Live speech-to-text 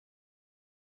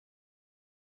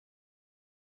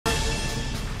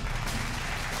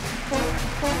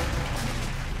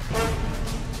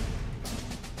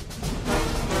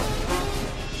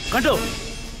കണ്ടോ,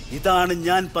 ഇതാണ്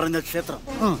ഞാൻ പറഞ്ഞ ക്ഷേത്രം.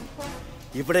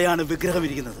 ഇവിടെയാണ് വിഗ്രഹം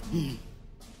ഇരിക്കുന്നത്.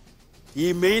 ഈ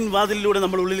മെയിൻ വാതിലിലൂടെ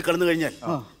നമ്മൾ ഉള്ളിൽ കടന്നു കഴിഞ്ഞാൽ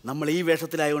നമ്മൾ ഈ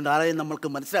വേഷത്തിലായതുകൊണ്ട് ആരെയും നമ്മൾക്ക്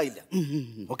മനസ്സിലായില്ല.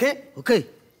 Okay okay.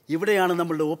 ഇവിടെയാണ്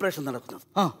നമ്മളുടെ ഓപ്പറേഷൻ നടക്കുന്നത്.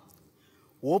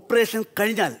 ഓപ്പറേഷൻ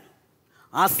കഴിഞ്ഞാൽ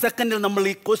ആ സെക്കൻഡിൽ നമ്മൾ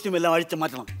ഈ കോസ്റ്റ്യൂം എല്ലാം അഴിച്ചു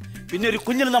മാറ്റണം. പിന്നെ ഒരു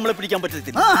കുഞ്ഞിന് നമ്മളെ പിടിക്കാൻ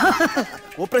പറ്റത്തില്ല.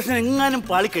 ഓപ്പറേഷൻ എങ്ങാനും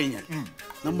പാളിക്കഴിഞ്ഞാൽ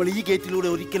നമ്മൾ ഈ ഗേറ്റിലൂടെ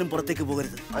ഒരിക്കലും പുറത്തേക്ക്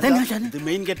പോകരുത്. ഇത്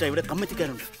മെയിൻ ഗേറ്റാ. ഇവിടെ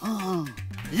കമ്മിറ്റിക്കാരുണ്ട്.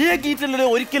 ഈ ഗേറ്റിലൂടെ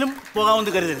ഒരിക്കലും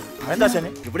പോകാമെന്ന് കരുതരുത്. എന്താ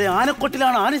ഇവിടെ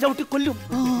ആനക്കൊട്ടിലാണ്. ആന ചവിട്ടി കൊല്ലും.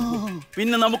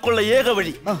 പിന്നെ നമുക്കുള്ള ഏക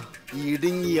വഴി ഈ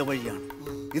ഇടുങ്ങിയ വഴിയാണ്.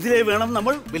 ഇതിലേ വേണം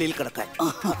നമ്മൾ വെളിയിൽ കിടക്കാൻ.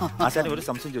 ആശാനെ ഒരു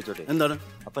സംശയം ചോദിച്ചോട്ടെ? എന്താണ്?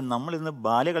 അപ്പൊ നമ്മൾ ഇന്ന്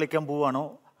ബാല കളിക്കാൻ പോവാണോ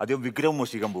അതോ വിഗ്രഹം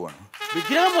മോഷിക്കാൻ പോവാണോ?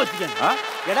 വിഗ്രഹം മോഷിക്കാൻ?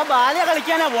 എടാ, ബാല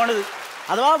കളിക്കാനാ പോണത്.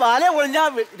 അഥവാ ബാല ഒളിഞ്ഞാ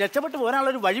രക്ഷപ്പെട്ടു പോരാനുള്ള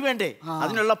ഒരു വഴി വേണ്ടേ?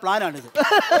 അതിനുള്ള പ്ലാനാണിത്.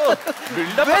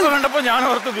 കണ്ടപ്പോ ഞാൻ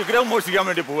ഓർത്ത് വിഗ്രഹം മോഷിക്കാൻ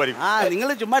വേണ്ടി പോവായിരിക്കും. നിങ്ങൾ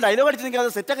ചുമ്മാ ഡയലോഗ് അടിച്ച് നിങ്ങൾ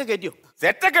അത് സെറ്റൊക്കെ കയറ്റിയോ?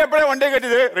 സെറ്റൊക്കെ എപ്പോഴാ വണ്ടി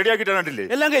കയറ്റിയത്? റെഡി ആക്കിയിട്ടില്ലേ?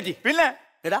 എല്ലാം കയറ്റി. പിന്നെ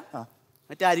എടാ,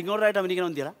 മറ്റേ അരിങ്ങോടായിട്ട് അഭിനയിക്കണം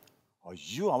എന്തിയാ?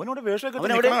 അയ്യോ, അവനോട് വേഷമൊക്കെ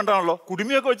കണ്ടാണല്ലോ.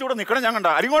 കുടുമിയൊക്കെ വെച്ചുകൂടെ നിക്കണം. ഞാൻ കണ്ട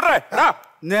അരിങ്ങോട്ടേ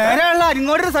നേരെയുള്ള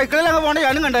അരിങ്ങോട്ടൊരു സൈക്കിളിലൊക്കെ പോകണ്ട.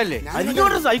 ഞാനും കണ്ടല്ലേ.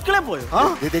 അരിങ്ങോട്ടൊരു സൈക്കിളെ പോയോ?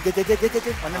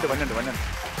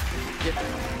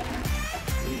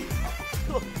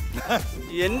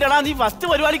 എന്റെടാ, നീ ഫസ്റ്റ്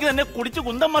പരിപാടിക്ക് തന്നെ കുടിച്ച്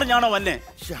കുന്തം മറിഞ്ഞാണോ വന്നെ?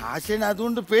 ശാസന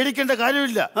അതുകൊണ്ട് പേടിക്കേണ്ട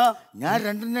കാര്യമില്ല. ഞാൻ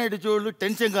 2 അടിച്ചോളൂ.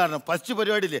 ടെൻഷൻ കാരണം ഫസ്റ്റ്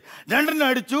പരിപാടിയില്ലേ 2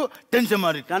 അടിച്ചു, ടെൻഷൻ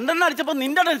മാറി. 2 അടിച്ചപ്പോ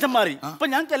നിന്റെ ടെൻഷൻ മാറി. ഇപ്പൊ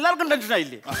ഞങ്ങൾക്ക് എല്ലാവർക്കും ടെൻഷൻ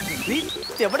ആയില്ലേ? നീ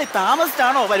എവിടെ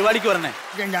താമസിച്ചാണോ പരിപാടിക്ക് പറഞ്ഞേ?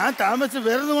 ഞാൻ താമസിച്ച്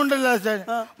വരുന്നത് കൊണ്ടല്ല സാർ.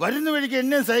 വരുന്ന വഴിക്ക്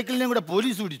എന്നെ സൈക്കിളിനെയും കൂടെ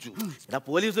പോലീസ് പിടിച്ചു. എടാ,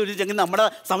 പോലീസ് പിടിച്ചെങ്കിൽ നമ്മുടെ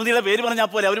സമിതിയുടെ പേര് പറഞ്ഞാൽ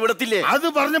പോലെ അവർ വിടത്തില്ലേ? അത്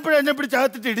പറഞ്ഞപ്പോഴേ എന്നെ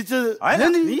പിടിച്ചകത്തിട്ട് ഇടിച്ചത്.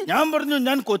 ഞാൻ പറഞ്ഞു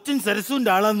ഞാൻ കൊച്ചിൻ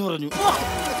സരസുവിന്റെ ആളാന്ന് പറഞ്ഞു.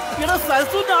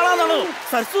 സരസുവിന്റെ ആളാണോ?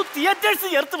 സരസു തിയേറ്റേഴ്സ്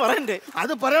ചേർത്ത് പറയണ്ടേ?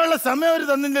 അത് പറയാനുള്ള സമയം അവര്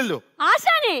തന്നില്ലല്ലോ.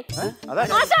 ആശാനെ,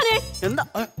 ആശാനെ, എന്താ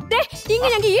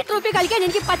ഇങ്ങനെ ഈ ട്രൂപ്പിൽ കളിക്കാൻ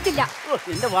എനിക്ക് പറ്റില്ല.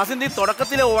 എന്റെ വാസന്തി,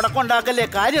 തുടക്കത്തിലെ ഉടക്കുണ്ടാക്കല്ലേ.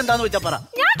 കാര്യം എന്താന്ന് വെച്ചാ പറ.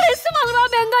 ഞാൻ ഡ്രസ്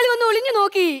ബംഗാളി ഒന്ന് ഒളിഞ്ഞു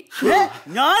നോക്കി.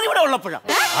 ഞാനിവിടെ ഉള്ളപ്പോഴാ?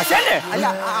 അല്ല,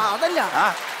 അതല്ല,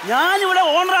 ഞാനിവിടെ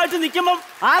ഓണറായിട്ട് നിൽക്കുമ്പോ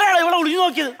ആരാണ് ഇവിടെ ഒളിഞ്ഞു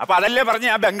നോക്കിയത്? അപ്പൊ അതല്ലേ പറഞ്ഞ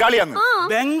ഞാൻ ബംഗാളിയാണ്.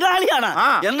 ബംഗാളിയാണ്?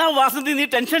 എന്നാ വാസന്തി നീ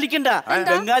ടെൻഷൻ അടിക്കണ്ട.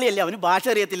 ബംഗാളിയല്ലേ, അവന് ഭാഷ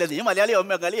അറിയത്തില്ല. നീ മലയാളി, അവൻ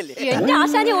ബംഗാളിയല്ലേ? എന്റെ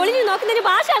ആശാനെ ഒളിഞ്ഞു നോക്കുന്നതിന്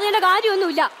ഭാഷ അറിയേണ്ട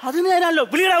കാര്യമൊന്നുമില്ല. അത് നേരാണല്ലോ.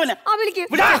 വിളിയടാവനെ.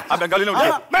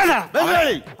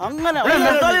 അങ്ങനെ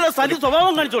ബംഗാളിയുടെ സരി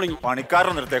സ്വഭാവം കാണിച്ചു തുടങ്ങി.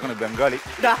 പണിക്കാരൻ നിർത്തേക്കണം ബംഗാളി.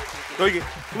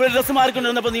 ഇവിടെ ഡ്രസ്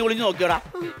മാറിക്കൊണ്ടിരുന്നപ്പോ നീ ഒളിഞ്ഞു നോക്കിയോടാ?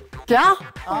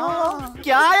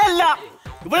 ക്യായല്ല,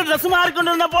 ഇവിടെ ഡ്രസ്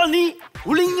മാറിക്കൊണ്ടിരുന്നപ്പോൾ നീ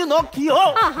ഒളിഞ്ഞു നോക്കിയോ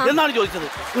എന്നാണ് ചോദിച്ചത്.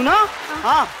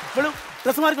 ഇവിടെ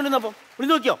ഡ്രസ് മാറിക്കൊണ്ടിരുന്നപ്പോ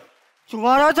ഒളിഞ്ഞു നോക്കിയോ?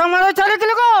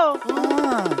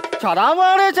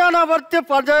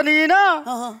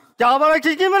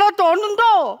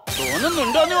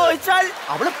 തോന്നുന്നുണ്ടോന്ന് ചോദിച്ചാൽ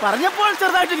അവള് പറഞ്ഞപ്പോൾ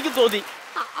ചെറുതായിട്ട് എനിക്ക് തോന്നി.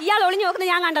 ഇയാൾ ഒളിഞ്ഞു നോക്കുന്നത്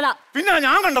ഞാൻ കണ്ടതാ. പിന്നെ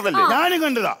ഞാൻ കണ്ടതല്ലേ? ഞാനും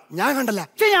കണ്ടതാ. ഞാൻ കണ്ടല്ല.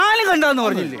 ഞാനും കണ്ടതെന്ന്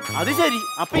പറഞ്ഞില്ലേ? അത് ശരി.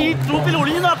 അപ്പൊ ഈ ട്രൂപ്പിൽ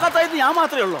ഒളിഞ്ഞു നോക്കാത്തത് ഞാൻ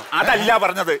മാത്രമേ ഉള്ളൂ? അതല്ല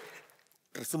പറഞ്ഞത്.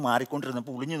 ഡ്രസ്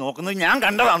മാറിക്കൊണ്ടിരുന്നപ്പോ ഒളിഞ്ഞു നോക്കുന്നത് ഞാൻ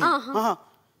കണ്ടതാണ്.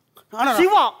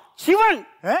 ശിവൻ,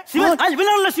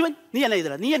 ഇവനാണല്ലോ ശിവൻ. നീ എന്നാ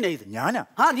ചെയ്തടാ? നീ എന്നാ ചെയ്ത്? ഞാനാ?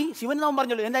 നീ ശിവൻ എന്നാവും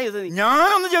പറഞ്ഞല്ലോ. എന്നാ ചെയ്തത്?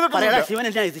 ഞാനൊന്നും ചെയ്തിട്ടില്ല. ശിവൻ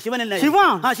എന്നാ ചെയ്ത്? ശിവൻ എന്നാ?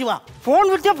 ശിവ ഫോൺ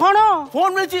വിളിച്ച ഫോൺ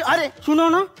വിളിച്ച് ആരെ?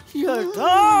 സുനോണോ?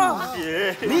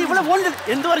 നീ ഇവിടെ ഫോൺ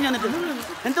എന്ത് പറഞ്ഞു? എന്നിട്ട്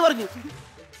എന്ത് പറഞ്ഞു?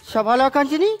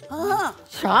 ശബാലാകാഞ്ചിനി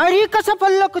സാരി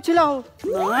കസപ്പല്ലൊക്കെ ചിലാവോ.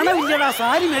 നാണമില്ലടാ,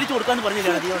 സാരി മേടിച്ചു കൊടുക്കാന്ന് പറഞ്ഞില്ല.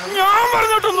 ഞാൻ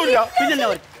പറഞ്ഞിട്ടൊന്നുമില്ല. പിന്നെന്നാ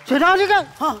പറഞ്ഞു?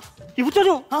 ഇവച്ചോ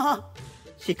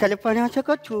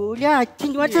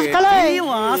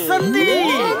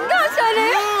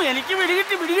എനിക്ക്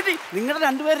പിടികിട്ടി. നിങ്ങളുടെ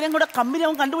രണ്ടുപേരെയും കൂടെ കമ്പനി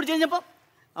അവൻ കണ്ടുപിടിച്ച് കഴിഞ്ഞപ്പോ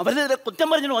അവര് കുറ്റം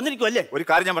പറഞ്ഞു വന്നിരിക്കുമല്ലേ? ഒരു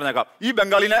കാര്യം ഞാൻ പറഞ്ഞേക്കാം. ഈ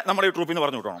ബംഗാളിനെ നമ്മുടെ ഈ ട്രൂപ്പിൽ നിന്ന്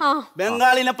പറഞ്ഞു വിട്ടണം.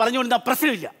 ബംഗാളിനെ പറഞ്ഞു വിടുന്ന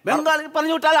പ്രശ്നമില്ല. ബംഗാളിനെ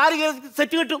പറഞ്ഞു വിട്ടാൽ ആര്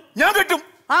സെറ്റ് കിട്ടും? ഞാൻ കിട്ടും.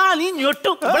 നീ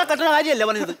ഞെട്ടും. ഇവിടെ കെട്ടുന്ന കാര്യമല്ല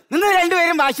പറഞ്ഞത്. നിങ്ങൾ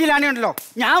രണ്ടുപേരും ഭാഷയിലാണല്ലോ.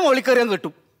 ഞാൻ മോളിക്കറിയാൻ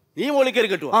കിട്ടും. നീ മോളിക്കറി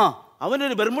കിട്ടുമോ?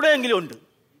 അവനൊരു ബെർമുടയെങ്കിലും ഉണ്ട്.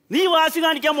 നീ വാശി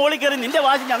കാണിക്കാൻ മോളിക്കറി. നിന്റെ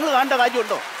വാശി ഞങ്ങൾ കാണേണ്ട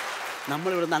കാര്യമുണ്ടോ?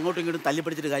 നമ്മളിവിടുന്ന് അങ്ങോട്ടും ഇങ്ങോട്ടും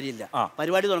തല്ലിപ്പിടിച്ചിട്ട് കാര്യമില്ല.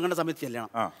 പരിപാടി തുടങ്ങേണ്ട സമയത്ത് ചെല്ലണം.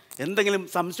 എന്തെങ്കിലും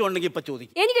സംശയം ഉണ്ടെങ്കിൽ ഇപ്പൊ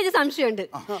ചോദിക്കും. എനിക്കൊരു സംശയമുണ്ട്.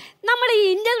 നമ്മുടെ ഈ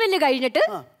ഇന്റർവെല്ല് കഴിഞ്ഞിട്ട്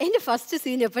എന്റെ ഫസ്റ്റ്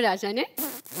സീൻ എപ്പോഴാശാനെ?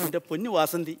 എന്റെ പൊന്നു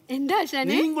വാസന്തി, എന്താ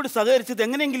ആശാനെ? നീയും കൂടി സഹകരിച്ചത്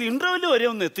എങ്ങനെയെങ്കിലും ഇന്റർവെല്ല് വരെ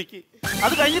ഒന്ന് എത്തിക്ക്.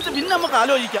 അത് കഴിഞ്ഞിട്ട് പിന്നെ നമുക്ക്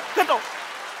ആലോചിക്കാം കേട്ടോ.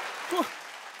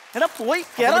 എടാ പോയി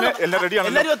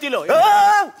എല്ലാരും എത്തിയല്ലോ.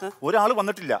 ഒരാള്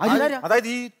വന്നിട്ടില്ല. അതായത്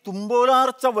ഈ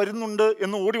തുമ്പോലാർച്ച വരുന്നുണ്ട്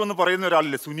എന്ന് ഓടി വന്ന് പറയുന്ന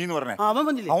ഒരാളില്ലേ, സുനി എന്ന് പറഞ്ഞ അവൻ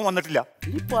വന്നിട്ടില്ല.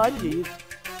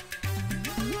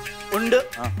 ഉണ്ട്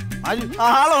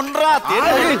ആളുണ്ടാ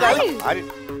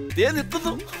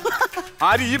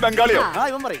ആര്? ഈ ബംഗാളിയോ?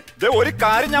 ഒരു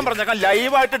കാര്യം ഞാൻ പറഞ്ഞേക്കാം.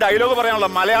 ലൈവായിട്ട് ഡയലോഗ് പറയാനുള്ള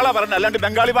മലയാളം പറയണ്ട, അല്ലാണ്ട്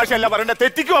ബംഗാളി ഭാഷ അല്ല പറയണ്ട.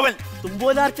 തെറ്റിക്കും അവൻ.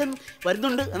 തുമ്പോലാർച്ച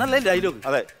വരുന്നുണ്ട് എന്നല്ലേ ഡയലോഗ്?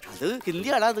 അതെ, അത്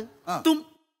ഹിന്ദിയാടാ. അത്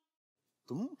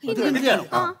ഹിന്ദിയാണോ?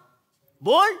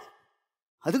 ബോൾ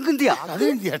അതും ഹിന്ദിയാ? അത്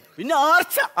ഹിന്ദിയാണ്. പിന്നെ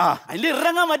ആർച്ച അതിൽ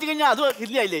ഇറങ്ങാൻ മാറ്റി കഴിഞ്ഞാൽ അത്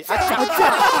ഹിന്ദിയായില്ലേ?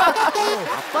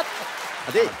 അപ്പൊ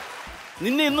അതെ,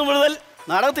 നിന്നെ ഇന്ന് മുതൽ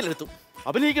നാടകത്തിലെടുത്തു.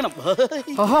 അഭിനയിക്കണം.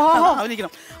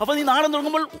 അഭിനയിക്കണം. അപ്പൊ നീ നാടകം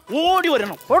തുടങ്ങുമ്പോൾ ഓടി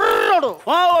വരണം.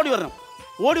 ഓടി വരണം.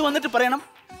 ഓടി വന്നിട്ട് പറയണം,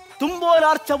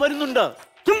 തുമ്പോലാർച്ച വരുന്നുണ്ട്.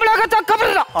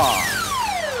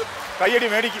 കയ്യടി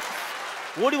മേടിക്കും.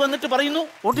 ഓടി വന്നിട്ട് പറയുന്നു,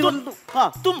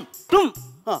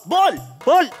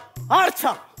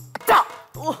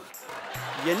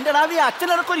 എന്റെ ഡാവി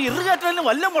അച്ഛനടക്കം ഒരു ഇറുകേറ്റലിന്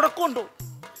വല്ല മുടക്കമുണ്ടോ?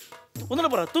 ഒന്നുകൂടെ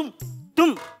പറ. തും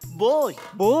തും ബോയ്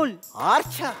ബോൾ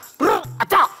ആർച്ച.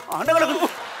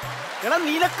 എടാ,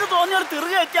 നിനക്ക് തോന്നിയ ഒരു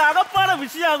തിറുകയറ്റി അകപ്പാടെ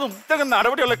വിഷയാകും. ഇതൊക്കെ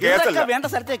നടപടിയുള്ള കേസല്ല. വേണ്ട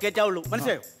സ്ഥലത്തേ കേറ്റാവുള്ളൂ.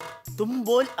 മനസ്സിലായോ?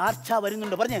 തുമ്പോൾ ആർച്ച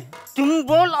വരുന്നുണ്ട്. പറഞ്ഞേ.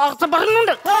 തുമ്പോൾ ആർച്ച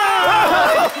വരുന്നുണ്ട്.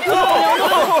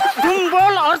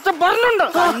 തുമ്പോൾ ആർച്ച വരുന്നുണ്ട്.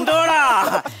 കണ്ടോടാ,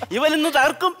 ഇവൻ ഇന്ന്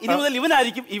തകർക്കും. ഇനി മുതൽ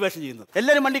ഇവനായിരിക്കും ഈ വേഷം ചെയ്യുന്നത്.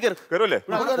 എല്ലാരും വണ്ടി കയറും. കയറുമല്ലേ?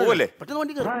 പോവല്ലേ? പെട്ടെന്ന്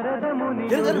വണ്ടി കയറും.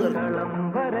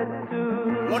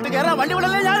 ഇങ്ങോട്ട് കയറാ. വണ്ടി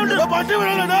വിടല്ലേ? ഞാനുണ്ട്. വണ്ടി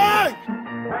വിടല്ലേ?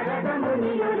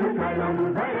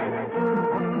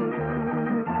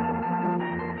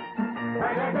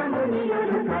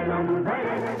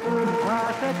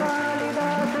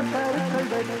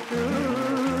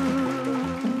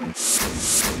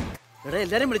 എടാ,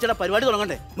 എല്ലാരും വിളിച്ചടാ, പരിപാടി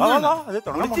തുടങ്ങണ്ടേ?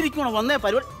 വിളിച്ചിരിക്കണോ? വന്നേ.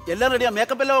 പരിപാടി എല്ലാം റെഡിയാ.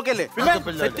 മേക്കപ്പ് എല്ലാം ഓക്കെ അല്ലേ?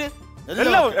 Set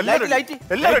light.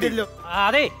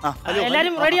 അതെ,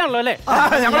 എല്ലാരും റെഡിയാണല്ലോ അല്ലേ?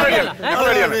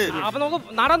 അപ്പൊ നമുക്ക്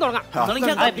നാടകം തുടങ്ങാം.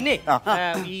 പിന്നെ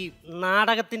ഈ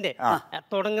നാടകത്തിന്റെ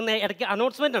തുടങ്ങുന്ന ഇടയ്ക്ക്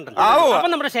അനൗൺസ്മെന്റ് ഉണ്ടല്ലോ. അപ്പൊ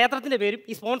നമ്മുടെ ക്ഷേത്രത്തിന്റെ പേരും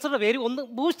ഈ സ്പോൺസറുടെ പേരും ഒന്ന്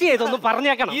ബൂസ്റ്റ് ചെയ്ത് ഒന്ന്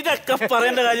പറഞ്ഞേക്കണം. ഇതൊക്കെ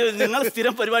പറയേണ്ട കാര്യം നിങ്ങൾ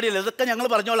സ്ഥിരം പരിപാടിയല്ലേ? ഇതൊക്കെ ഞങ്ങൾ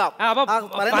പറഞ്ഞോളാം. അപ്പൊ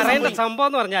പറയുന്ന സംഭവം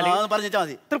എന്ന് പറഞ്ഞാല് പറഞ്ഞാ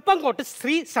മതി. തൃപ്പങ്കോട്ട്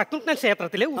ശ്രീ ശത്രുഘ്ന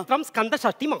ക്ഷേത്രത്തിലെ ഉത്രം സ്കന്ദ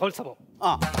ഷഷ്ടി മഹോത്സവം.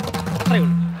 അത്രയേ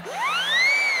ഉള്ളൂ.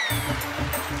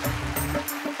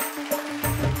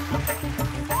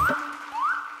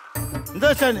 എന്താ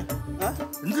ആശാനെ?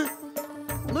 എന്ത്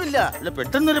ഒന്നുമില്ല. അല്ല,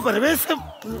 പെട്ടെന്നൊരു പ്രവേശം.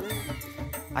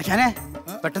 ആശാനെ,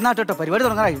 പെട്ടെന്നാട്ടോ പരിപാടി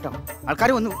തുടങ്ങാറായി കേട്ടോ. ആൾക്കാർ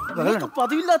വന്നു.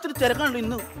 പതിവില്ലാത്തൊരു തിരക്കാണല്ലോ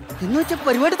ഇന്ന്. ഇന്ന് വെച്ച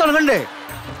പരിപാടി തുടങ്ങണ്ടേ?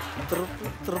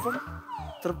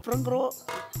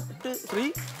 ശ്രീ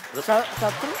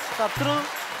ശത്രു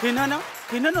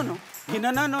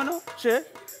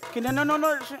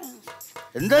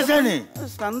എന്താ ആശാനെ?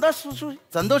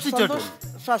 സന്തോഷിച്ചോട്ടോ.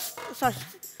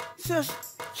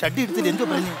 ഷഡ്ഡി എടുത്തില്ല. എന്തോ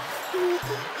പറഞ്ഞു?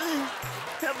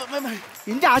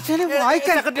 എന്റെ ആശാനെ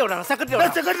വായിക്കാൻ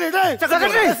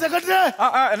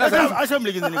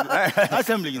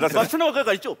ഭക്ഷണമൊക്കെ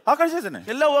കഴിച്ചു.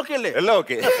 എല്ലാം ഓക്കെ അല്ലേ? എല്ലാം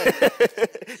ഓക്കെ.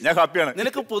 ഞാൻ ഹാപ്പിയാണ്.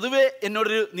 നിനക്ക് പൊതുവെ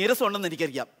എന്നോടൊരു നീരസം ഉണ്ടെന്ന്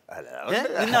എനിക്കറിയാം.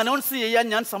 നിന്നെ അനൗൺസ് ചെയ്യാൻ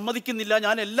ഞാൻ സമ്മതിക്കുന്നില്ല.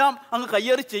 ഞാൻ എല്ലാം അങ്ങ്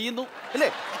കയ്യേറി ചെയ്യുന്നു അല്ലേ?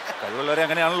 കഴിവുള്ളവരെ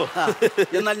അങ്ങനെയാണല്ലോ.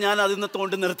 എന്നാൽ ഞാൻ അത് ഇന്ന്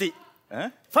തോണ്ടി നിർത്തി.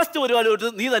 ഫസ്റ്റ് പരിപാടി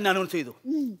നീ തന്നെ അനൗൺസ് ചെയ്തു.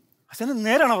 അച്ഛന്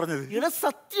നേരാണോ പറഞ്ഞത്? ഇവിടെ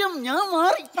സത്യം, ഞാൻ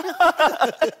മാറി.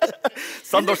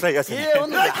 സന്തോഷമായി.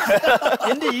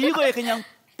 എന്റെ ഈഗോയൊക്കെ ഞാൻ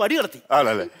പടി കടത്തി.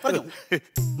 പറഞ്ഞു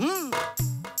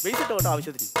ബേസിട്ടോ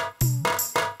ആവശ്യത്തിന്.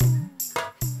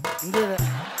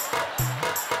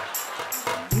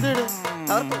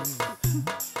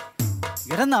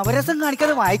 ഇവിടെ നവരസം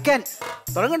കാണിക്കാതെ വായിക്കാൻ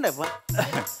തുടങ്ങണ്ടേ?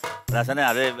 ആശാനെ,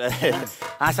 അത്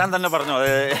ആശാൻ തന്നെ പറഞ്ഞു. അത്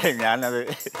ഞാനത്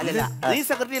അല്ലല്ല, നീ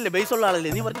സെക്രട്ടറി അല്ലേ? ബേസ് ഉള്ള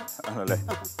ആളല്ലേ? നീ പറഞ്ഞു. ആണല്ലേ?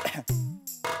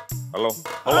 ഹലോ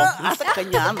അതൊക്കെ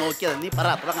ഞാൻ നോക്കിയത്. നീ പറ,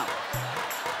 തുടങ്ങാം.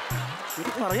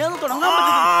 പറയാതെ തുടങ്ങാൻ.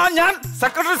 ഞാൻ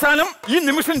സെക്രട്ടറി സ്ഥാനം ഈ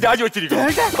നിമിഷം രാജിവെച്ചിരിക്കുന്നു.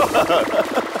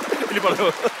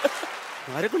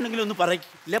 ആരെക്കൊണ്ടെങ്കിലും ഒന്ന്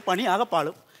പറയില്ല. പണി ആകെ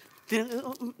പാളും.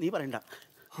 നീ പറയണ്ട.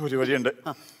 ഒരു വഴിയുണ്ട്.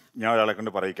 ഞാൻ ഒരാളെ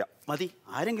കൊണ്ട് പറയിക്കാം. മതി,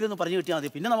 ആരെങ്കിലും ഒന്ന് പറഞ്ഞു കിട്ടിയാൽ മതി.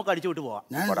 പിന്നെ നമുക്ക് അടിച്ചു വിട്ട് പോവാം.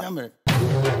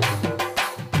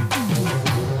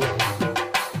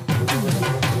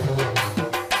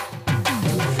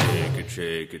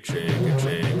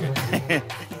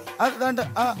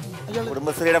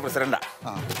 കുടുംബശ്രീയുടെ പ്രസിഡന്റാ.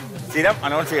 സ്ഥിരം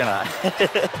അനൗൺസ് ചെയ്യണ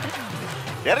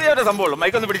ചെറിയൊരു സംഭവമുള്ളൂ.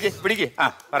 മൈക്കൊന്ന് പിടിക്ക്.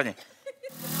 പറഞ്ഞേ.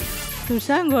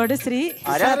 തുഷാങ്കോട് ശ്രീ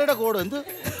ആരാരുടെ കോഡ്? എന്ത്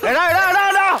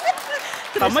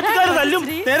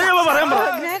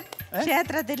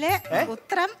ക്ഷേത്രത്തിലെ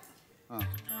ഉത്രം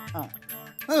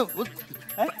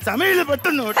സമയത്ത്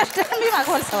പെട്ടെന്ന്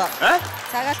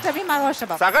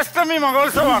സഹസ്രമി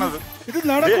മഹോത്സവമാണത്. ഇത്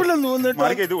നടക്കില്ലെന്ന്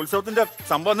തോന്നുന്നു. ഇത് ഉത്സവത്തിന്റെ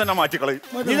സംഭവം തന്നെ മാറ്റിക്കളയും.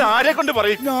 ഇത് ആരെ കൊണ്ട്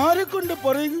പറയും? ആരെ കൊണ്ട്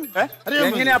പറയും?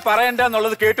 എങ്ങനെയാ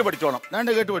പറയണ്ടെന്നുള്ളത് കേട്ട് പഠിച്ചോണം.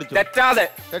 കേട്ട് പഠിച്ചു.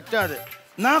 തെറ്റാതെ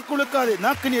നാക്കുളുക്കാതെ,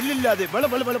 നാക്കിന് എല്ലില്ലാതെ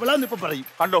വളന്ന് ഇപ്പൊ പറയും.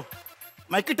 കണ്ടോ?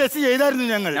 മൈക്ക് ടെസ്റ്റ് ചെയ്തായിരുന്നു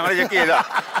ഞങ്ങൾ ചെക്ക് ചെയ്ത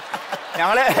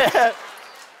ഞങ്ങളെ.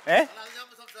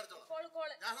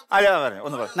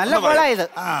 നല്ല കോളായത്.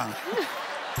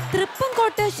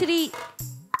 തൃപ്പങ്കോട്ട് ശ്രീ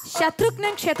ശത്രുഘ്ന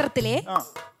ക്ഷേത്രത്തിലെ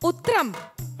ഉത്രം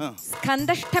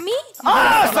സ്കന്ദഷ്ടമി.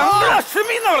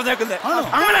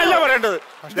 അങ്ങനെയല്ല പറയേണ്ടത്.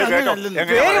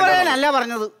 പേര് പറയാനല്ല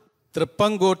പറഞ്ഞത്.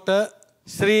 തൃപ്പങ്കോട്ട്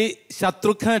ശ്രീ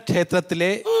ശത്രുഘ്ന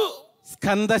ക്ഷേത്രത്തിലെ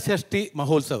സ്കന്ദഷഷ്ടി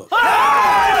മഹോത്സവം.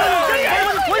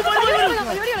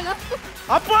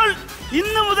 അപ്പോൾ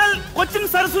ഇന്ന് മുതൽ കൊച്ചിൻ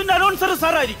സരസുവിന്റെ അനൗൺസർ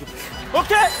സാറായിരിക്കും.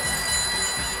 ഓക്കെ,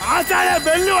 ആശാനെ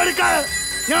ബെല്ല് കൊടുക്കാൻ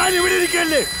ഞാൻ ഇവിടെ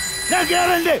ഇരിക്കല്ലേ, ഞാൻ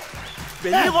കേറണ്ടേ?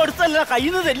 ബെല്ല് കൊടുത്തല്ല,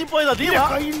 കയ്യിൽ നിന്ന് തെല്ലിപ്പോയത്. അതീ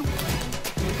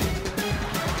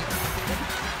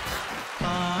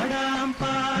പാടാം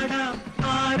പാടാം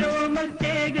ആരോമൽ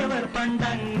ചേകവർ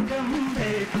പണ്ടംഗം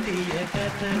വെട്ടിയ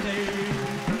കഥകൾ,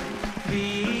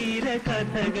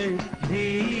 വീരകഥകൾ,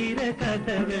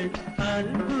 ധീരകഥകൾ,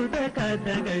 അത്ഭുത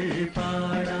കഥകൾ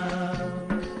പാടാം.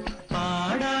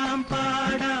 പാടാം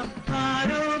പാടാം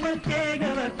ആരോമൽ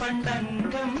ചേകവർ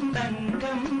പണ്ടംഗം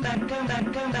ദംഗം ദംഗം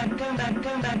ദംഗം ദംഗം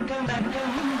ദംഗം ദംഗം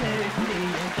ദംഗം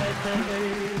വെട്ടിയ കഥകൾ,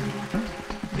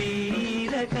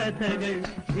 വീരകഥകൾ,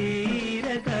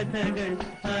 ധീരകഥകൾ,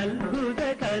 അത്ഭുത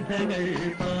കഥകൾ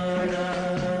പാടാം.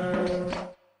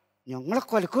 ഞങ്ങളെ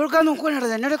കൊലക്കൊടുക്കാൻ നോക്കുവാനാണ്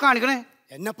എന്നോട് കാണിക്കണേ.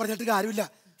 എന്നെ പറഞ്ഞിട്ട് കാര്യമില്ല,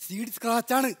 സീഡ്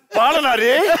സ്ക്രാച്ചാണ്.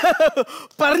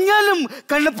 പറഞ്ഞാലും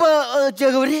കണ്ണപ്പ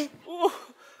ചേകവരെ,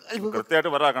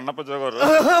 കൃത്യമായിട്ട് പറ. കണ്ണപ്പ ചേകവർ,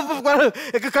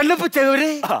 കണ്ണപ്പ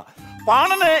ചേകവരെ.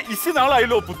 പാണനെ ഇസി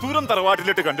നാളായല്ലോ പുത്തൂരം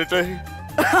തറവാട്ടിലിട്ട് കണ്ടിട്ട്.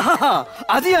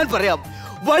 അത് ഞാൻ പറയാം.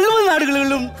 വള്ളുവ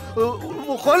നാടുകളിലും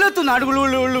കൊല്ലത്തു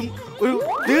നാടുകളിലും ഒരു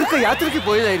ദീർഘയാത്രയ്ക്ക്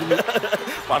പോയതായിരുന്നു.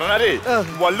 പറഞ്ഞാലേ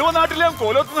വള്ളുവ നാട്ടിലെയും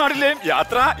കോലത്ത് നാട്ടിലെയും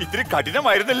യാത്ര ഇത്തിരി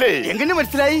കഠിനമായിരുന്നല്ലേ? എങ്ങനെ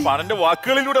മനസ്സിലായി? പറഞ്ഞ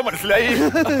വാക്കുകളിലൂടെ മനസ്സിലായി.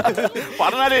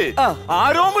 പറഞ്ഞാലേ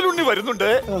ആരോമലുണ്ണി വരുന്നുണ്ട്,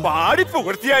 പാടി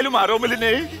പുകഴ്ത്തിയാലും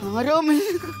ആരോമലിനെ. ആരോമൽ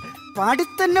പാടി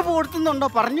തന്നെ പോർത്തുന്നുണ്ടോ?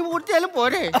 പറഞ്ഞു പൂർത്തിയാലും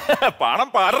പോരെ. പാണം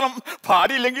പാടണം,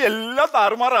 പാടിയില്ലെങ്കിൽ എല്ലാം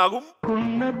താറുമാറാകും.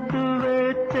 കുന്നത്തു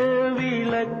വെച്ച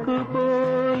വിളക്കു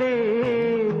പോലെ,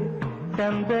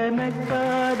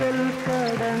 ചന്ദനക്കാതൽ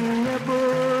കടഞ്ഞ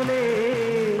പോലെ,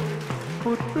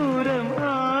 പുത്തൂരം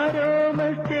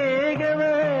ആരോമൽ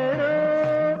ചേകവരോ,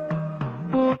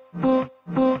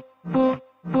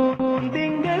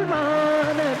 പൂന്തിങ്കൾ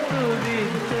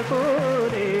മാനത്തുദിച്ച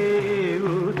പോലെ,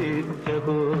 ഉദിച്ച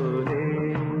പോലെ.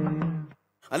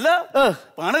 അല്ല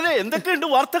പാണനെ, എന്തൊക്കെയുണ്ട്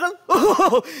വാർത്തകൾ?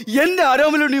 എന്റെ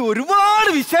ആരോമലുണ്ണി ഒരുപാട്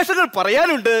വിശേഷങ്ങൾ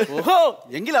പറയാനുണ്ട്. ഓഹോ,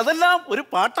 എങ്കിൽ അതെല്ലാം ഒരു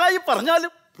പാട്ടായി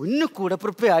പറഞ്ഞാലും. പൊന്നു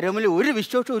കൂടപ്പുറപ്പെ ആരോമല ഒരു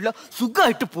വിശേഷവും ഇല്ല,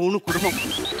 സുഖമായിട്ട് പോണു കുടുംബം.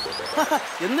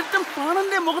 എന്നിട്ടും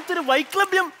പാണന്റെ മുഖത്തൊരു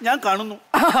വൈക്ലഭ്യം ഞാൻ കാണുന്നു.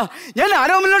 ഞാൻ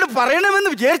ആരോമലിനോട് പറയണമെന്ന്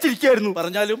വിചാരിച്ചിരിക്കുകയായിരുന്നു.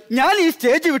 പറഞ്ഞാലും ഞാൻ ഈ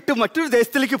സ്റ്റേജ് വിട്ട് മറ്റൊരു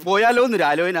ദേശത്തിലേക്ക് പോയാലോ എന്നൊരു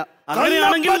ആലോചന.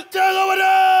 അങ്ങനെയാണെങ്കിൽ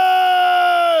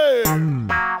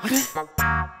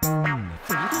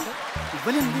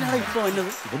ഇവനെന്തിനാണ് ഇപ്പൊ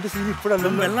വന്നത്? ഇവന്റെ സീൻ ഇപ്പോഴല്ല,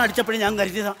 വെള്ളം അടിച്ചപ്പോഴേ ഞാൻ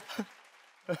കരുതിയതാ.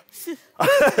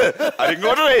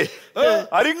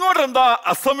 അരിങ്ങോട്ടെന്താ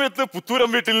അസമയത്ത് പുത്തൂരം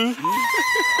വീട്ടിൽ?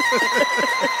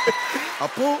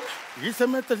 അപ്പോ ഈ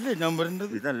സമയത്തല്ലേ ഞാൻ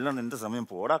വരേണ്ടത്? ഇതല്ല നിന്റെ സമയം.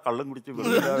 പോടാ, കള്ളം കുടിച്ച്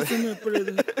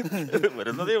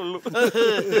വരുന്നതേ ഉള്ളൂ.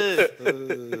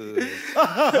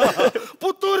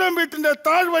 പുത്തൂരം വീട്ടിന്റെ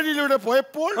താഴ്വഴിയിലൂടെ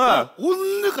പോയപ്പോൾ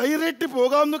ഒന്ന് കൈറേറ്റി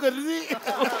പോകാമെന്ന് കരുതി.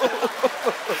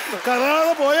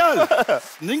 കരാതെ പോയാൽ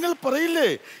നിങ്ങൾ പറയില്ലേ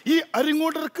ഈ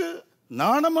അരിങ്ങോട്ടർക്ക്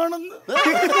നാണമാണെന്ന്?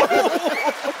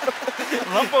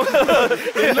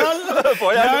 എന്നാൽ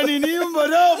ഞാൻ ഇനിയും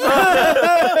വരാം.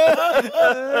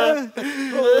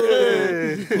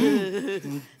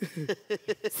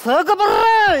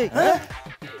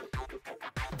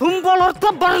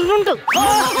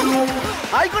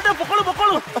 ആയിക്കോട്ടെ, പൊക്കോളൂ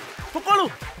പൊക്കോളൂ പൊക്കോളൂ.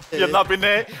 എന്നാ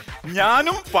പിന്നെ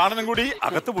ഞാനും പാണനും കൂടി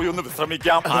അകത്ത് പോയി ഒന്ന്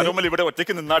വിശ്രമിക്കാം. ആരോമൽ ഇവിടെ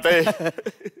ഒറ്റയ്ക്ക് നിന്നാട്ടെ.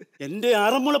 എന്റെ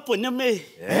ആറന്മുള പൊന്നമ്മേ,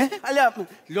 അല്ല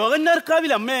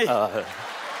ലോകന്നാർക്കാവിൽ അമ്മേ,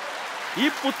 ഈ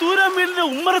പുത്തൂരം വീടിന്റെ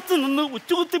ഉമ്മറത്ത് നിന്ന്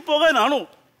ഉച്ചുകുത്തി പോകാനാണോ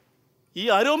ഈ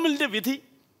ആരോമലിന്റെ വിധി?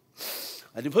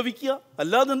 അനുഭവിക്കുക,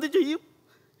 അല്ലാതെ എന്ത് ചെയ്യും?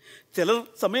 ചിലർ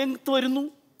സമയത്ത് വരുന്നു,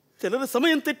 ചിലർ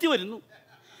സമയം തെറ്റി വരുന്നു,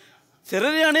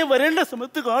 ചിലരെയാണേ വരേണ്ട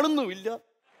സമയത്ത് കാണുന്നുമില്ല.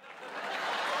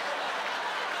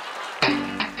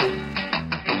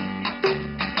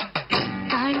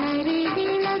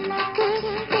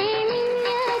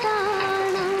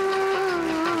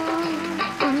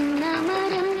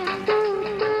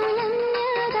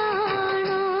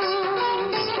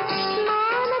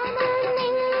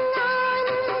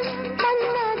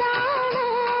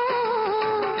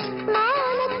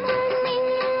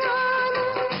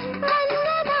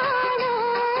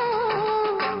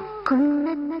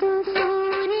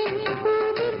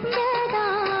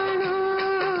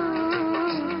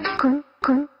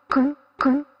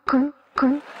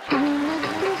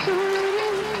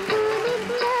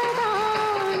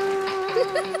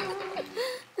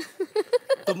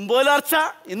 തുമ്പോലാർച്ച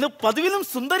ഇന്ന് പതിവിലും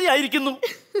സുന്ദരിയായിരിക്കുന്നു.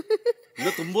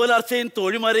 ഇന്ന് തുമ്പോലാർച്ചയും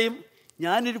തോഴിമാരെയും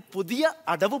ഞാനൊരു പുതിയ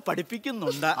അടവ്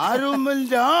പഠിപ്പിക്കുന്നുണ്ട്.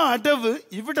 ആരോമലിന്റെ ആ അടവ്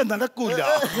ഇവിടെ നടക്കൂല.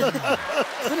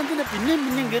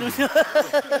 പിന്നെയും കയറി.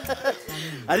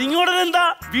 അരിങ്ങോടൻ എന്താ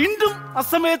വീണ്ടും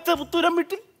അസമയത്ത് പുത്തൂരം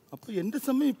വിട്ടി? അപ്പൊ എന്റെ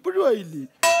സമയം ഇപ്പോഴും ആയില്ലേ?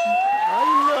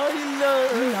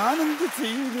 ഞാനെന്ത്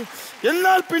ചെയ്യുന്നു?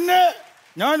 എന്നാൽ പിന്നെ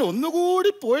ഞാൻ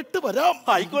ഒന്നുകൂടി പോയിട്ട് വരാം.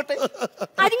 ആയിക്കോട്ടെ.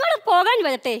 അതിങ്ങോട്ട് പോകാൻ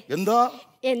വരട്ടെ. എന്താ?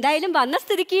 എന്തായാലും വന്ന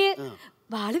സ്ഥിതിക്ക്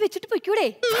വാള് വെച്ചിട്ട് പൊയ്ക്കൂടെ?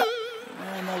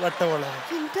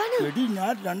 എടി,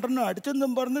 ഞാൻ 2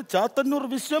 അടിച്ചെന്നും പറഞ്ഞ് ചാത്തന്നൂർ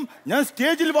വിശ്വം ഞാൻ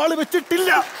സ്റ്റേജിൽ വാള് വെച്ചിട്ടില്ല.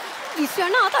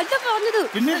 വിശ്വാണ് അതല്ല പറഞ്ഞത്.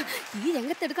 പിന്നെ ഈ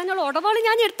രംഗത്തെടുക്കാനുള്ള ഉടവാള്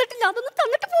ഞാൻ എടുത്തിട്ടില്ല. അതൊന്ന്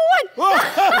തന്നിട്ട് പോവാൻ.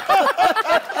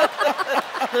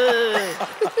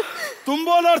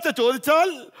 തുമ്പോലാർച്ച ചോദിച്ചാൽ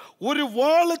ഒരു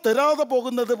വാള് തരാതെ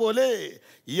പോകുന്നത് പോലെ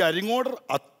ഈ അരിങ്ങോടർ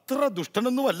അത്ര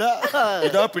ദുഷ്ടനൊന്നുമല്ല.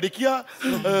 ഇതാ പിടിക്കുക,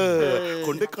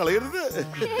 കൊണ്ട് കളയരുത്.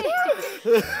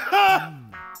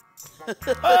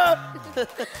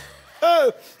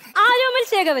 ആരോമൽ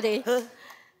ശേഖവരെ,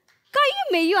 കൈയും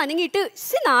മെയ്യും അനങ്ങിയിട്ട്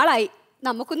നാളായി.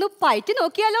 നമുക്കൊന്ന് പയറ്റി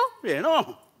നോക്കിയാലോ? വേണോ?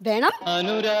 വേണം.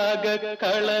 അനുരാഗ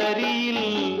കളരിയിൽ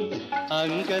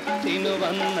അംഗത്തിനു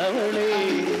വന്നവളെ,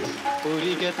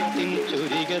 പുരികത്തിൻ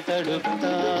ചുരിക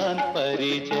തടുക്കാൻ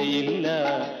പരിചയില്ല.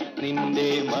 നിന്റെ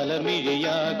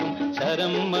മലമിഴിയാകും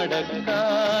ശരം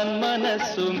മടക്കാൻ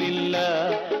മനസ്സുമില്ല,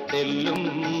 തെല്ലും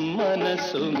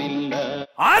മനസ്സുമില്ല.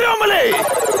 ആരോമലേ,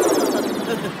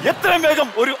 എത്രയും വേഗം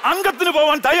ഒരു അംഗത്തിന്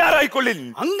പോവാൻ തയ്യാറായിക്കൊള്ളിൻ.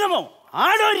 അംഗമോ?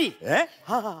 ആരോരി?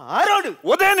 ആരോട്?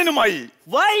 ഉദയനുമായി.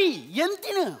 വൈ?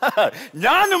 എന്തിന്?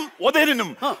 ഞാനും ഉദയനും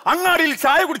അങ്ങാടിയിൽ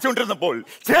ചായ കുടിച്ചുകൊണ്ടിരുന്നപ്പോൾ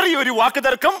ചെറിയൊരു വാക്ക്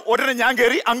തർക്കം. ഉടനെ ഞാൻ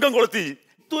കയറി അംഗം കൊളുത്തി.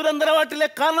 തുരന്തരവാട്ടിലെ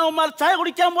കാരണവന്മാർ ചായ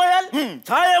കുടിക്കാൻ പോയാൽ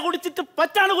ചായ കുടിച്ചിട്ട്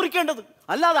പറ്റാണ് കുറിക്കേണ്ടത്,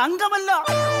 അല്ലാതെ അംഗമല്ല.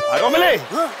 ആരോമലേ,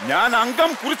 ഞാൻ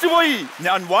അംഗം കുറിച്ചുപോയി.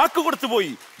 ഞാൻ വാക്ക്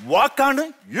കൊടുത്തുപോയി. വാക്കാണ്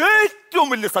ഏറ്റവും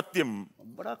വലിയ സത്യം.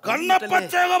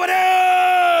 കണ്ണപ്പച്ചേകവരെ,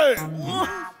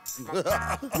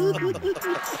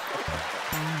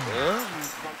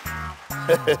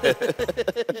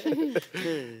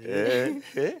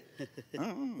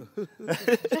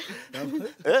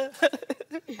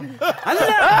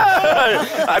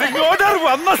 അരിങ്ങോടർ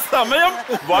വന്ന സമയം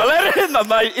വളരെ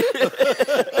നന്നായി.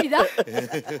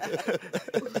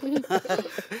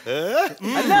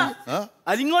 അല്ല,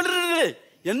 അരിങ്ങോടരല്ലേ,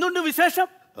 എന്തുണ്ട് വിശേഷം?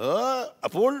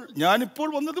 അപ്പോൾ ഞാനിപ്പോൾ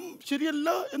വന്നതും ശരിയല്ല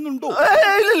എന്നുണ്ടോ?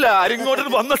 ഇല്ല, അരിങ്ങോടർ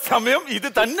വന്ന സമയം ഇത്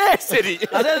തന്നെ ശരി.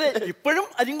 അതെ അതെ, ഇപ്പോഴും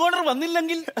അരിങ്ങോടർ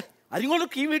വന്നില്ലെങ്കിൽ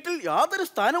അരിങ്ങോടർക്ക് ഈ വീട്ടിൽ യാതൊരു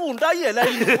സ്ഥാനവും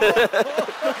ഉണ്ടായില്ലായിരുന്നു.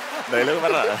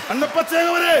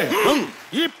 അന്നപ്പച്ചേകവരെ,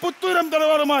 ഈ പുത്തൂരം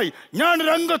തലവാറുമായി ഞാൻ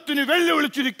രംഗത്തിന്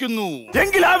വെല്ലുവിളിച്ചിരിക്കുന്നു.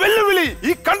 എങ്കിൽ ആ വെല്ലുവിളി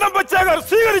ഈ കണ്ണപ്പച്ചേകർ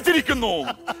സ്വീകരിച്ചിരിക്കുന്നു.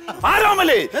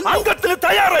 ആരോമലേ, അംഗത്തിന്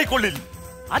തയ്യാറായിക്കൊള്ളിൽ.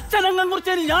 അച്ഛനംഗം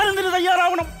കുറിച്ച് ഞാൻ എന്തിനു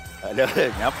തയ്യാറാവണം? അല്ല,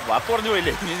 ഞാൻ വാക്ക് പറഞ്ഞു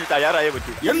പോയില്ലേ, നീ തയ്യാറായേ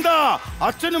പറ്റൂ. എന്താ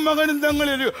അച്ഛനും മകനും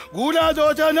തങ്ങളൊരു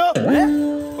ഗൂഢാലോചന,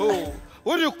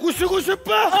 ഒരു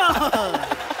കുശുകുശുപ്പ്?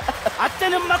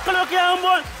 അച്ഛനും മക്കളും ഒക്കെ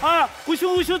ആകുമ്പോൾ ആ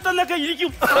കുശു തന്നൊക്കെ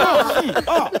ഇരിക്കും.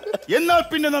 എന്നാൽ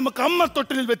പിന്നെ നമുക്ക്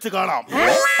അമ്മത്തൊട്ടിൽ വെച്ച് കാണാം,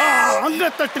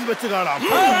 അംഗത്തട്ടിൽ വെച്ച് കാണാം.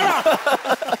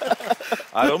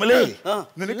 ആരോമലേ,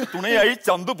 നിനക്ക് തുണയായി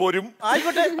ചന്തു പോരും.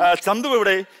 ആയിക്കോട്ടെ. ചന്തു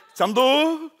എവിടെ? ചന്തു,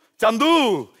 ചന്തു.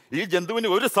 ഈ ജന്തുവിന്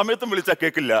ഒരു സമയത്തും വിളിച്ചാ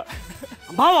കേക്കില്ല.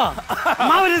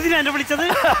 എന്നെ വിളിച്ചത്?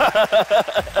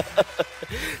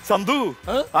 ചന്തു,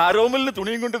 ആരോമലിന്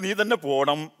തുണിയും കൊണ്ട് നീ തന്നെ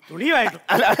പോണം. തുണിയായിട്ട്?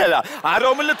 അല്ല,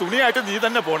 ആരോമലിന് തുണിയായിട്ട് നീ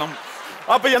തന്നെ പോണം.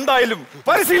 അപ്പൊ എന്തായാലും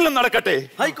പരിശീലനം നടക്കട്ടെ.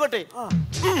 ആയിക്കോട്ടെ.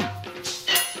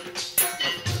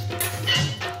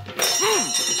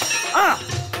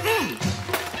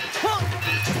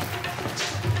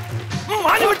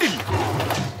 ആനവെട്ടിൽ,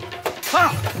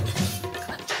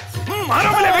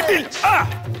 ആരോമലെ വെട്ടിൽ.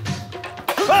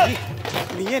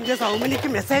 നീ എന്റെ സൗമനിക്ക്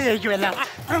മെസ്സേജ് അയക്കുമല്ല.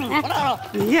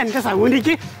 നീ എന്റെ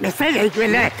സൗമനിക്ക് മെസ്സേജ്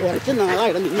അയക്കുമല്ലേ?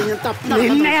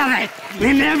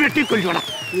 നിന്നെ വെട്ടിക്കൊല്ലണം.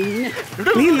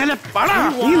 നീ ഇന്നലെ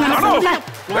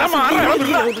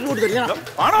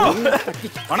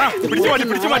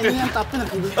പിടിച്ചു മാറ്റി.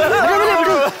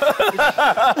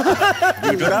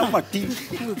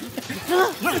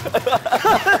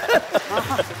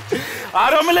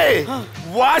 ആരോമലേ,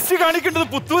 വാശി കാണിക്കേണ്ടത്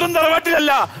പുത്തൂരൻ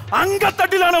തറവാട്ടിലല്ല,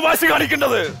 അംഗത്തട്ടിലാണ് വാശി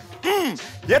കാണിക്കേണ്ടത്.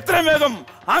 എത്രയും വേഗം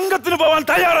അംഗത്തിന് പോവാൻ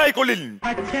തയ്യാറായിക്കൊള്ളിൻ.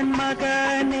 അച്ഛൻ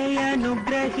മകനെ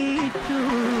അനുഗ്രഹിച്ചു,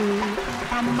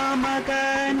 അമ്മ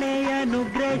മകനെ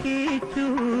അനുഗ്രഹിച്ചു,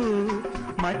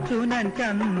 മച്ചുനൻ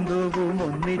ചന്തുവും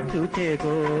ഒന്നിച്ചു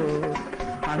ചേകോ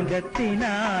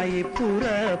അംഗത്തിനായി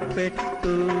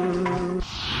പുറപ്പെട്ടു.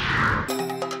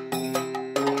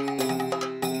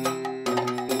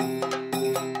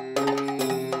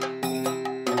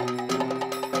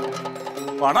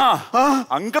 പണാ,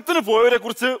 അംഗത്തിന് പോയവരെ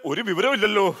കുറിച്ച് ഒരു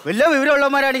വിവരമില്ലല്ലോ. വല്ല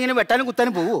വിവരമുള്ളവന്മാരാണ് ഇങ്ങനെ വെട്ടാനും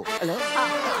കുത്താനും പോവോ?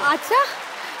 അച്ഛാ,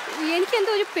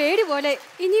 എനിക്കെന്തോ ഒരു പേടി പോലെ.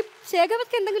 ഇനി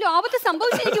ശേഖർക്ക് എന്തെങ്കിലും ആപത്ത്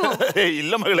സംഭവിച്ചിരിക്കുമോ?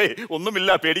 ഇല്ല മകളെ, ഒന്നുമില്ല,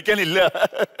 പേടിക്കാനില്ല.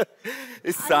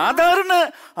 സാധാരണ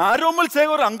ആരോമൽ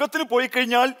ശേഖർ അംഗത്തിന് പോയി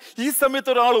കഴിഞ്ഞാൽ ഈ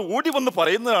സമയത്ത് ഒരാൾ ഓടി വന്ന്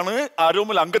പറയുന്നതാണ്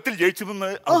ആരോമൽ അംഗത്തിൽ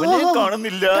ജയിച്ചതെന്ന്. അവനെ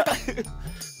കാണുന്നില്ല.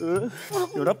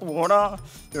 ഇവിടെ പോടാ,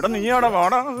 ഇവിടെ നീയാടാ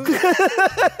പോടാ.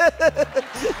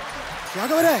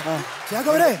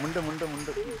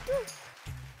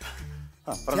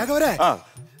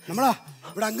 നമ്മളാ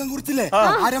ഇവിടെ അംഗം കുറിച്ചില്ലേ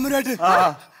ആരോമലുമായിട്ട്?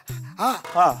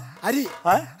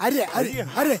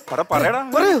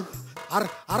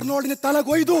 അർണോൾഡിന്റെ തല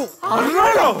കൊയ്തു.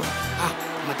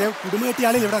 മറ്റേ കുടുംബകെട്ടിയ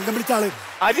ആളിൽ ഇവിടെ അംഗം പിടിച്ച ആള്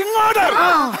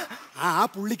ആ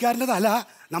പുള്ളിക്കാരന്റെ തല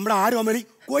നമ്മുടെ ആരോമലി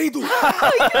കൊയ്തു.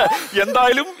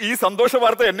 എന്തായാലും ഈ സന്തോഷ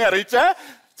വാർത്ത എന്നെ അറിയിച്ച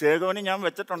ചേകോനെ ഞാൻ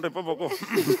വെച്ചിട്ടുണ്ട്. ഇപ്പൊ പോക്കോ.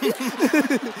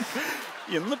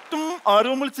 എന്നിട്ടും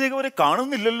ആരോമൽ ചേകോനെ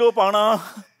കാണുന്നില്ലല്ലോ പാണാ.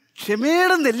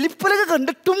 ക്ഷമയുടെ നെല്ലിപ്പലക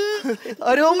കണ്ടിട്ടും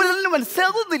ആരോമലിന്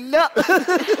മനസ്സിലാകുന്നില്ല.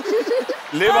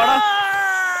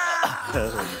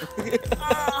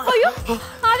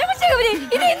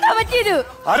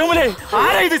 ആരോമലെ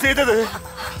ആരാ ഇത് ചെയ്തത്?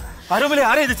 ആരോമലെ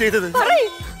ആരാ ഇത് ചെയ്തത്?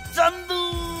 ചന്തു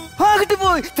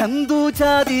കിട്ടിപ്പോയി. ചന്തു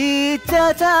ചാതി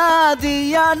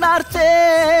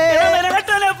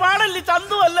പാടല്ലേ,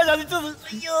 ചന്തു അല്ല ചതിച്ചത്.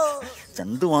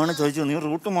 ചന്തുവാണ് ചതിച്ചത്. നീ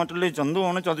റൂട്ട് മാറ്റല്ലേ,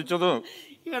 ചന്തുവാണ് ചതിച്ചത്.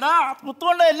 എടാ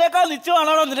പുത്തുകൊണ്ട് എന്നേക്കാൾ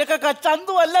നിശ്ചയമാണോ നിനക്കൊക്കെ?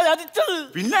 ചന്തു അല്ല ചതിച്ചത്.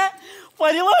 പിന്നെ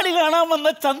പരിപാടി കാണാൻ വന്ന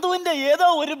ചന്തുവിന്റെ ഏതോ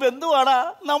ഒരു ബന്ധുവാടാ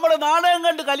നമ്മുടെ നാടകം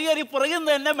കണ്ട് കലിയേറി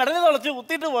പുറകിന്ന് എന്നെ മെഡല് തുളച്ച്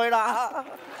കുത്തിട്ട് പോയടാ.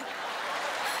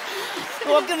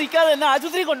 നോക്കി നിൽക്കാതെ എന്നെ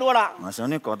ആശുപത്രി കൊണ്ടുപോടാ.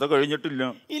 ആശാനെ കഥ കഴിഞ്ഞിട്ടില്ല.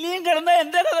 ഇനിയും കിടന്ന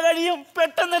എന്റെ കഥ കഴിയും.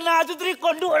 പെട്ടെന്ന് എന്നെ ആശുപത്രി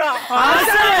കൊണ്ടുപോടാ.